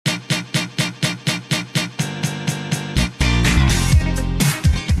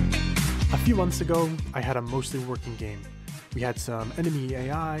few months ago, I had a mostly working game. We had some enemy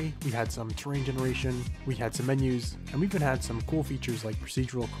AI, we had some terrain generation, we had some menus, and we even had some cool features like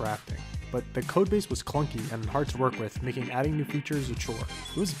procedural crafting. But the codebase was clunky and hard to work with, making adding new features a chore.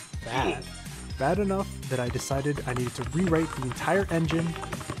 It was bad. Bad enough that I decided I needed to rewrite the entire engine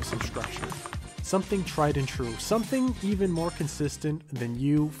with some structure. Something tried and true, something even more consistent than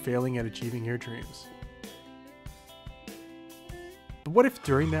you failing at achieving your dreams. But what if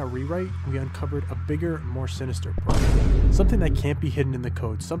during that rewrite, we uncovered a bigger, more sinister problem? Something that can't be hidden in the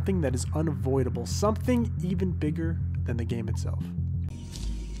code, something that is unavoidable, something even bigger than the game itself.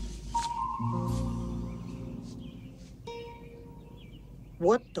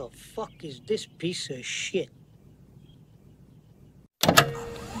 What the fuck is this piece of shit?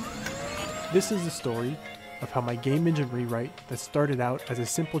 This is the story of how my game engine rewrite that started out as a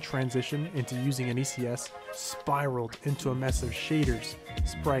simple transition into using an ECS spiraled into a mess of shaders,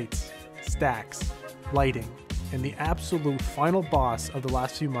 sprites, stacks, lighting, and the absolute final boss of the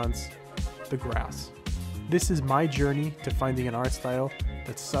last few months, the grass. This is my journey to finding an art style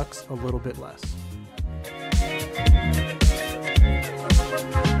that sucks a little bit less.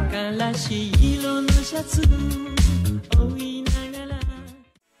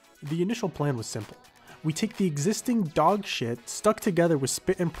 The initial plan was simple. We take the existing dog shit stuck together with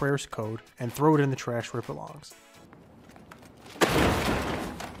spit and prayers code and throw it in the trash where it belongs.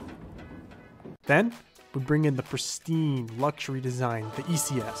 Then, we bring in the pristine luxury design, the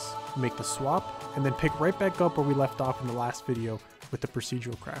ECS, make the swap, and then pick right back up where we left off in the last video with the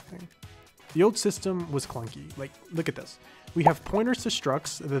procedural crafting. The old system was clunky. Like, look at this. We have pointers to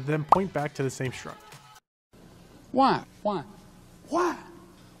structs that then point back to the same struct. Why?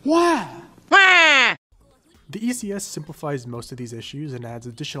 The ECS simplifies most of these issues and adds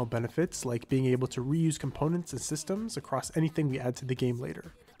additional benefits like being able to reuse components and systems across anything we add to the game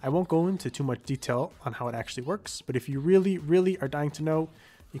later. I won't go into too much detail on how it actually works, but if you really are dying to know,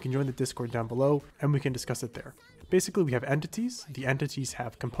 you can join the Discord down below and we can discuss it there. Basically, we have entities, the entities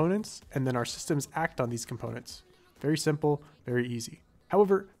have components, and then our systems act on these components. Very simple, very easy.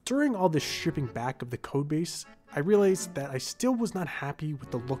 However, during all this stripping back of the codebase, I realized that I still was not happy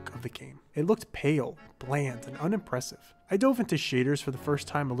with the look of the game. It looked pale, bland, and unimpressive. I dove into shaders for the first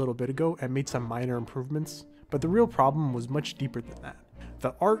time a little bit ago and made some minor improvements, but the real problem was much deeper than that.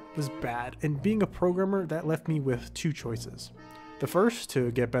 The art was bad, and being a programmer, that left me with two choices. The first,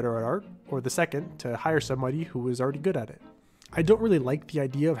 to get better at art, or the second, to hire somebody who was already good at it. I don't really like the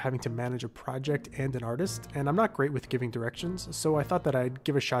idea of having to manage a project and an artist, and I'm not great with giving directions, so I thought that I'd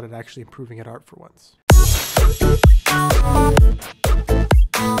give a shot at actually improving at art for once.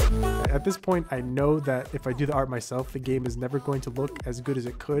 At this point, I know that if I do the art myself, the game is never going to look as good as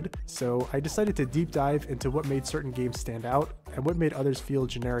it could, so I decided to deep dive into what made certain games stand out and what made others feel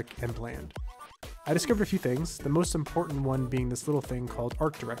generic and bland. I discovered a few things, the most important one being this little thing called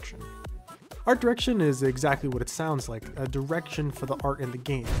art direction. Art direction is exactly what it sounds like, a direction for the art in the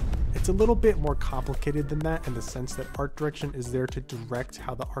game. It's a little bit more complicated than that in the sense that art direction is there to direct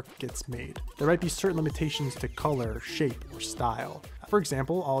how the art gets made. There might be certain limitations to color, shape, or style. For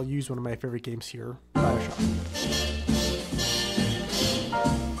example, I'll use one of my favorite games here, BioShock.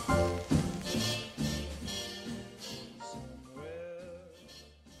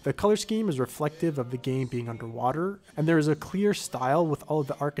 The color scheme is reflective of the game being underwater, and there is a clear style with all of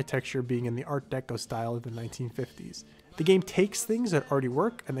the architecture being in the Art Deco style of the 1950s. The game takes things that already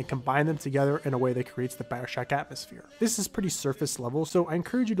work and then combine them together in a way that creates the BioShock atmosphere. This is pretty surface level, so I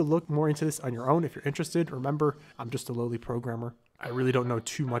encourage you to look more into this on your own if you're interested. Remember, I'm just a lowly programmer. I really don't know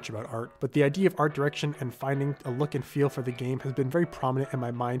too much about art, but the idea of art direction and finding a look and feel for the game has been very prominent in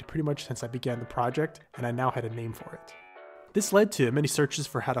my mind pretty much since I began the project, and I now had a name for it. This led to many searches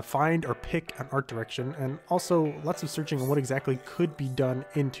for how to find or pick an art direction, and also lots of searching on what exactly could be done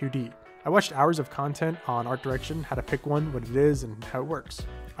in 2D. I watched hours of content on art direction, how to pick one, what it is, and how it works.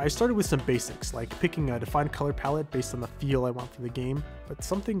 I started with some basics, like picking a defined color palette based on the feel I want for the game, but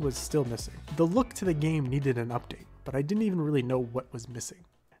something was still missing. The look to the game needed an update, but I didn't even really know what was missing.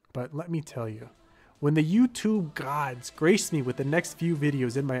 But let me tell you, when the YouTube gods graced me with the next few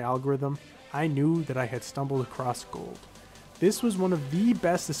videos in my algorithm, I knew that I had stumbled across gold. This was one of the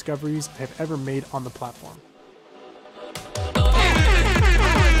best discoveries I have ever made on the platform.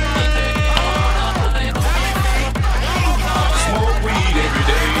 Smoke weed every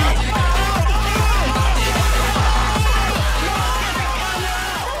day.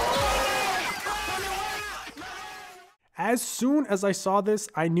 As soon as I saw this,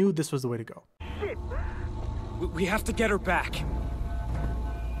 I knew this was the way to go. We have to get her back.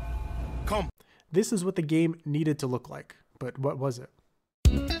 Come. This is what the game needed to look like, but what was it?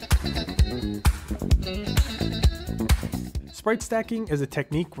 Sprite stacking is a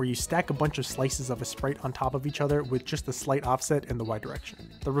technique where you stack a bunch of slices of a sprite on top of each other with just a slight offset in the y direction.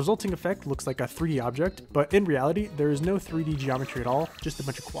 The resulting effect looks like a 3D object, but in reality, there is no 3D geometry at all, just a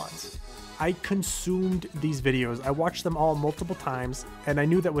bunch of quads. I consumed these videos. I watched them all multiple times, and I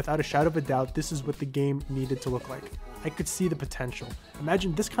knew that without a shadow of a doubt, this is what the game needed to look like. I could see the potential.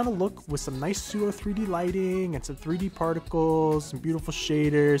 Imagine this kind of look with some nice pseudo 3D lighting and some 3D particles, some beautiful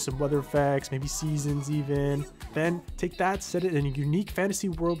shaders, some weather effects, maybe seasons even. Then take that, set it in a unique fantasy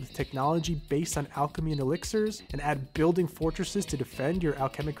world with technology based on alchemy and elixirs, and add building fortresses to defend your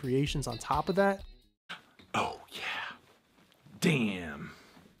alchemic creations on top of that. Oh, yeah. Damn.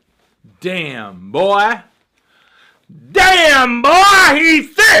 Damn, boy. Damn, boy,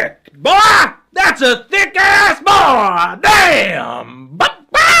 he's thick, boy. That's a thick ass boy. Damn.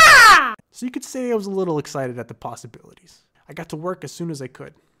 So you could say I was a little excited at the possibilities. I got to work as soon as I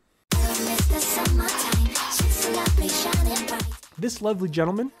could. This lovely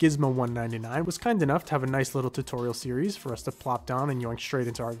gentleman, Gizmo199, was kind enough to have a nice little tutorial series for us to plop down and yoink straight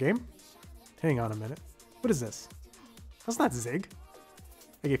into our game. Hang on a minute. What is this? That's not Zig.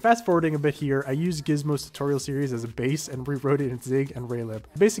 Okay, fast forwarding a bit here, I used Gizmo's tutorial series as a base and rewrote it in Zig and Raylib.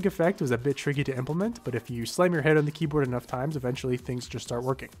 The basic effect was a bit tricky to implement, but if you slam your head on the keyboard enough times, eventually things just start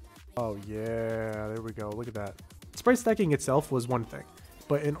working. Oh yeah, there we go, look at that. Sprite stacking itself was one thing,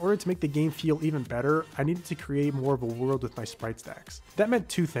 but in order to make the game feel even better, I needed to create more of a world with my sprite stacks. That meant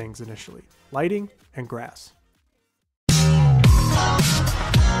two things initially, lighting and grass.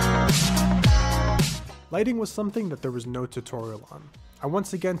 Lighting was something that there was no tutorial on. I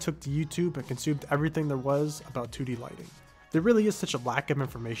once again took to YouTube and consumed everything there was about 2D lighting. There really is such a lack of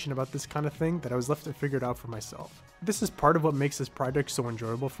information about this kind of thing that I was left to figure it out for myself. This is part of what makes this project so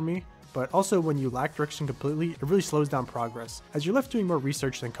enjoyable for me, but also when you lack direction completely, it really slows down progress, as you're left doing more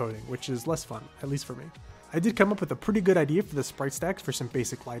research than coding, which is less fun, at least for me. I did come up with a pretty good idea for the sprite stacks for some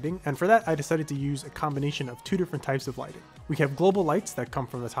basic lighting, and for that I decided to use a combination of two different types of lighting. We have global lights that come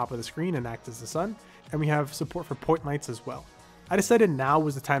from the top of the screen and act as the sun, and we have support for point lights as well. I decided now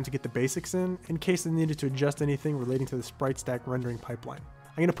was the time to get the basics in case I needed to adjust anything relating to the sprite stack rendering pipeline.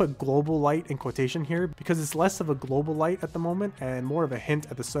 I'm going to put global light in quotation here because it's less of a global light at the moment and more of a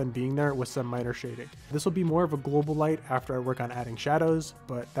hint at the sun being there with some minor shading. This will be more of a global light after I work on adding shadows,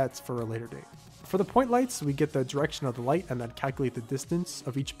 but that's for a later date. For the point lights, we get the direction of the light and then calculate the distance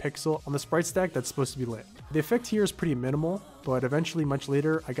of each pixel on the sprite stack that's supposed to be lit. The effect here is pretty minimal, but eventually much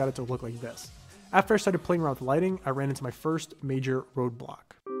later I got it to look like this. After I started playing around with lighting, I ran into my first major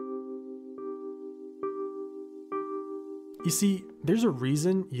roadblock. You see, there's a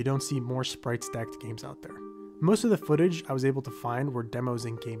reason you don't see more sprite stacked games out there. Most of the footage I was able to find were demos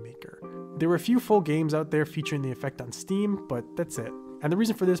in Game Maker. There were a few full games out there featuring the effect on Steam, but that's it. And the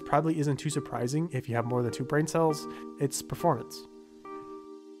reason for this probably isn't too surprising if you have more than 2 brain cells, it's performance.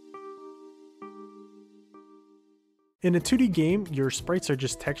 In a 2D game, your sprites are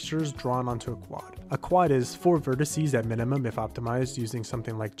just textures drawn onto a quad. A quad is 4 vertices at minimum if optimized using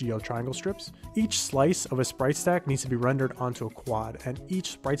something like GL triangle strips. Each slice of a sprite stack needs to be rendered onto a quad, and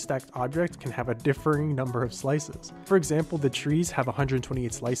each sprite stacked object can have a differing number of slices. For example, the trees have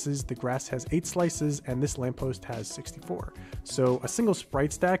 128 slices, the grass has 8 slices, and this lamppost has 64. So a single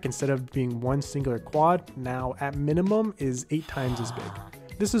sprite stack, instead of being one singular quad, now at minimum is 8 times as big.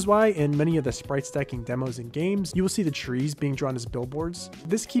 This is why in many of the sprite stacking demos in games, you will see the trees being drawn as billboards.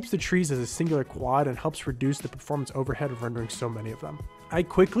 This keeps the trees as a singular quad and helps reduce the performance overhead of rendering so many of them. I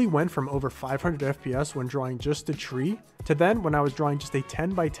quickly went from over 500 FPS when drawing just a tree, to then when I was drawing just a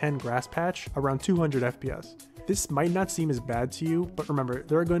 10 by 10 grass patch, around 200 FPS. This might not seem as bad to you, but remember,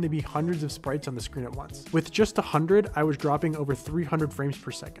 there are going to be hundreds of sprites on the screen at once. With just 100, I was dropping over 300 frames per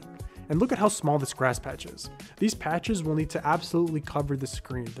second. And look at how small this grass patch is. These patches will need to absolutely cover the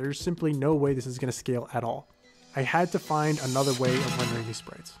screen. There's simply no way this is going to scale at all. I had to find another way of rendering these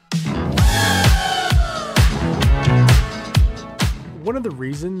sprites. One of the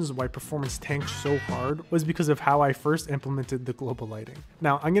reasons why performance tanked so hard was because of how I first implemented the global lighting.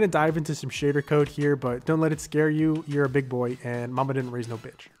 Now, I'm going to dive into some shader code here, but don't let it scare you. You're a big boy and mama didn't raise no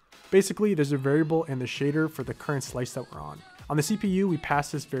bitch. Basically, there's a variable in the shader for the current slice that we're on. On the CPU, we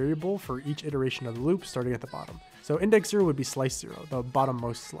pass this variable for each iteration of the loop starting at the bottom. So index 0 would be slice 0, the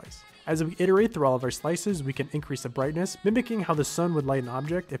bottommost slice. As we iterate through all of our slices, we can increase the brightness, mimicking how the sun would light an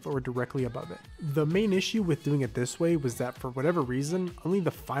object if it were directly above it. The main issue with doing it this way was that for whatever reason, only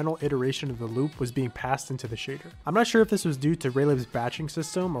the final iteration of the loop was being passed into the shader. I'm not sure if this was due to Raylib's batching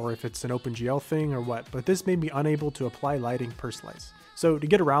system or if it's an OpenGL thing or what, but this made me unable to apply lighting per slice. So to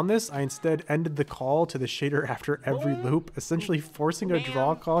get around this, I instead ended the call to the shader after every loop, essentially forcing a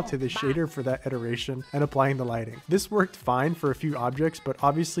draw call to the shader for that iteration and applying the lighting. This worked fine for a few objects, but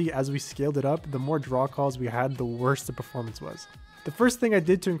obviously as we scaled it up, the more draw calls we had, the worse the performance was. The first thing I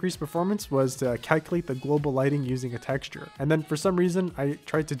did to increase performance was to calculate the global lighting using a texture. And then for some reason, I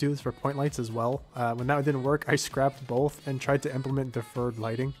tried to do this for point lights as well. When that didn't work, I scrapped both and tried to implement deferred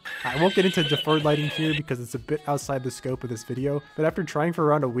lighting. I won't get into deferred lighting here because it's a bit outside the scope of this video, but after trying for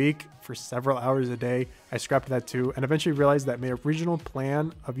around a week, for several hours a day, I scrapped that too, and eventually realized that my original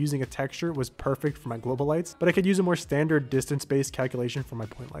plan of using a texture was perfect for my global lights, but I could use a more standard distance-based calculation for my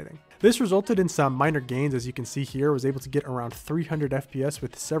point lighting. This resulted in some minor gains. As you can see here, I was able to get around 300 FPS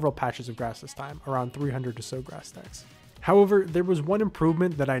with several patches of grass this time, around 300 or so grass stacks. However, there was one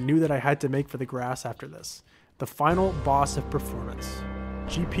improvement that I knew that I had to make for the grass after this. The final boss of performance,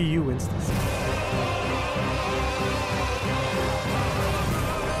 GPU instancing.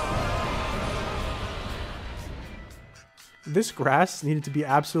 This grass needed to be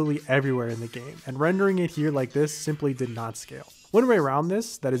absolutely everywhere in the game, and rendering it here like this simply did not scale. One way around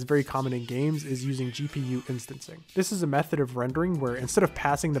this that is very common in games is using GPU instancing. This is a method of rendering where instead of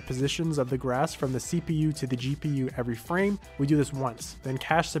passing the positions of the grass from the CPU to the GPU every frame, we do this once, then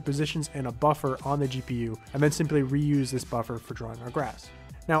cache the positions in a buffer on the GPU, and then simply reuse this buffer for drawing our grass.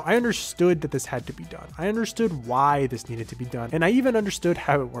 Now, I understood that this had to be done. I understood why this needed to be done, and I even understood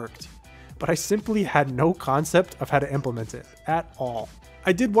how it worked. But I simply had no concept of how to implement it at all.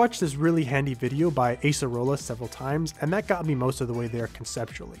 I did watch this really handy video by Acerola several times, and that got me most of the way there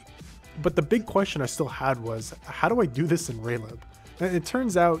conceptually. But the big question I still had was, how do I do this in Raylib? And it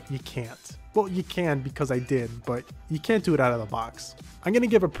turns out you can't. Well, you can because I did, but you can't do it out of the box. I'm going to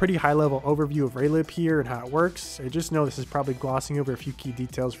give a pretty high level overview of Raylib here and how it works. I just know this is probably glossing over a few key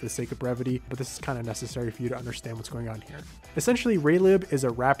details for the sake of brevity, but this is kind of necessary for you to understand what's going on here. Essentially, Raylib is a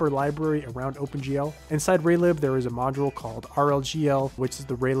wrapper library around OpenGL. Inside Raylib, there is a module called RLGL, which is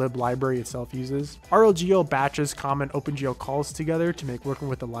the Raylib library itself uses. RLGL batches common OpenGL calls together to make working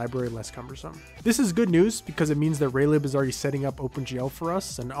with the library less cumbersome. This is good news because it means that Raylib is already setting up OpenGL for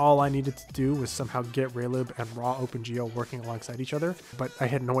us, and all I needed to do was somehow get Raylib and raw OpenGL working alongside each other, but I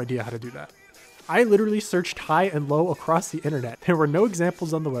had no idea how to do that. I literally searched high and low across the internet. There were no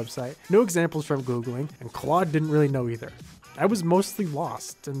examples on the website, no examples from Googling, and Claude didn't really know either. I was mostly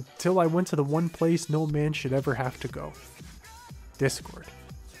lost until I went to the one place no man should ever have to go. Discord.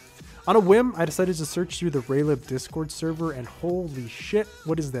 On a whim, I decided to search through the Raylib Discord server, and holy shit,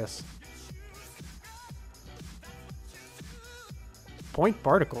 what is this? Point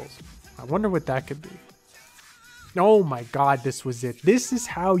particles. I wonder what that could be. Oh my god, this was it. This is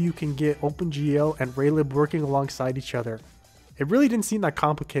how you can get OpenGL and Raylib working alongside each other. It really didn't seem that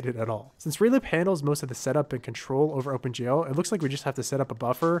complicated at all. Since Raylib handles most of the setup and control over OpenGL, it looks like we just have to set up a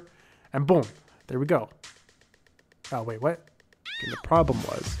buffer, and boom, there we go. Oh wait, what? And the problem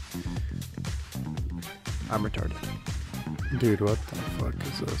was, I'm retarded. Dude, what the fuck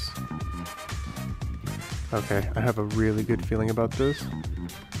is this? Okay, I have a really good feeling about this.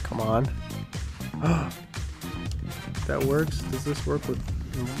 Come on. That works. Does this work with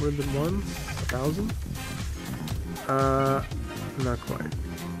more than one? 1,000? Not quite.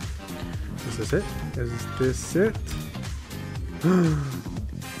 Is this it? Is this it? Come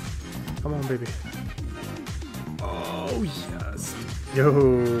on, baby. Oh, yes. Yo.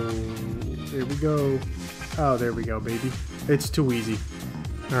 There we go. Oh, there we go, baby. It's too easy.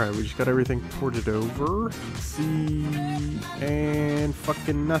 Alright, we just got everything ported over. Let's see. And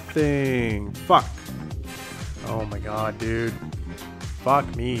fucking nothing. Fuck. Oh my god, dude.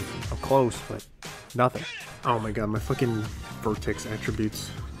 Fuck me. I'm close, but nothing. Oh my god, my fucking vertex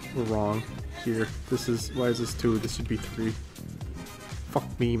attributes were wrong here. This is, why is this 2? This should be 3. Fuck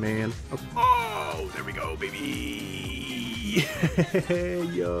me, man. Oh, there we go, baby.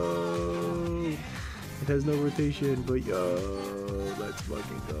 Yo. It has no rotation, but yo, let's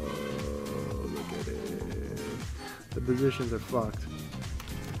fucking go. Look at it. The positions are fucked.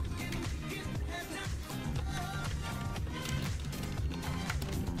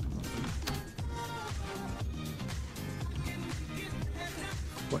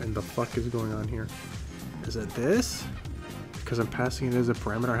 What in the fuck is going on here? Is it this? Because I'm passing it as a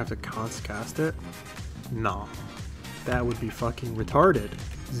parameter, I have to const cast it? No. That would be fucking retarded.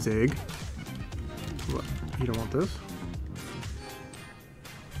 Zig. What? You don't want this?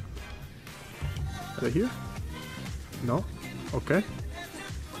 Are they here? No? Okay.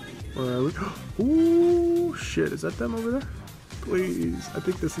 Where are we? Ooh, shit. Is that them over there? Please. I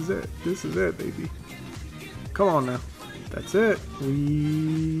think this is it. This is it, baby. Come on now. That's it.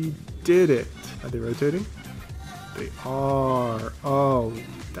 We did it. Are they rotating? They are. Oh,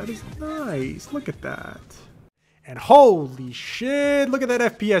 that is nice. Look at that. And holy shit, look at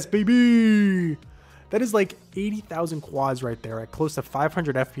that FPS, baby. That is like 80,000 quads right there at close to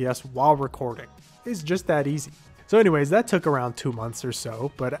 500 FPS while recording. It's just that easy. So anyways, that took around 2 months or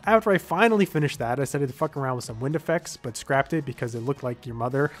so, but after I finally finished that, I decided to fuck around with some wind effects, but scrapped it because it looked like your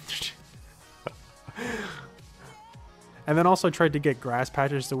mother. And then also tried to get grass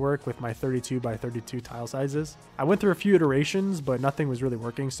patches to work with my 32 by 32 tile sizes. I went through a few iterations, but nothing was really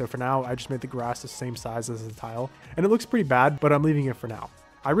working, so for now I just made the grass the same size as the tile. And it looks pretty bad, but I'm leaving it for now.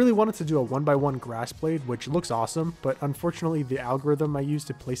 I really wanted to do a 1x1 grass blade, which looks awesome, but unfortunately the algorithm I used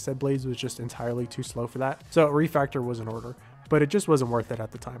to place said blades was just entirely too slow for that, so a refactor was in order, but it just wasn't worth it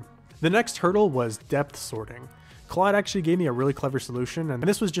at the time. The next hurdle was depth sorting. Claude actually gave me a really clever solution, and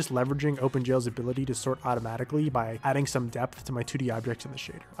this was just leveraging OpenGL's ability to sort automatically by adding some depth to my 2D objects in the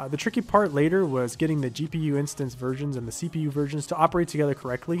shader. The tricky part later was getting the GPU instance versions and the CPU versions to operate together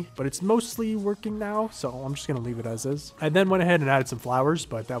correctly, but it's mostly working now, so I'm just gonna leave it as is. I then went ahead and added some flowers,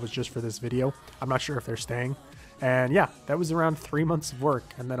 but that was just for this video. I'm not sure if they're staying. And yeah, that was around 3 months of work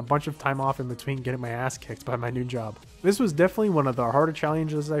and then a bunch of time off in between getting my ass kicked by my new job. This was definitely one of the harder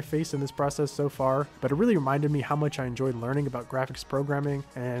challenges I faced in this process so far, but it really reminded me how much I enjoyed learning about graphics programming,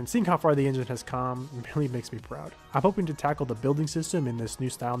 and seeing how far the engine has come really makes me proud. I'm hoping to tackle the building system in this new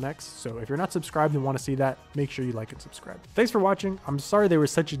style next, so if you're not subscribed and want to see that, make sure you like and subscribe. Thanks for watching. I'm sorry there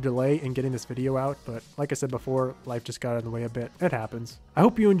was such a delay in getting this video out, but like I said before, life just got in the way a bit. It happens. I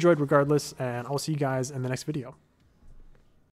hope you enjoyed regardless, and I'll see you guys in the next video.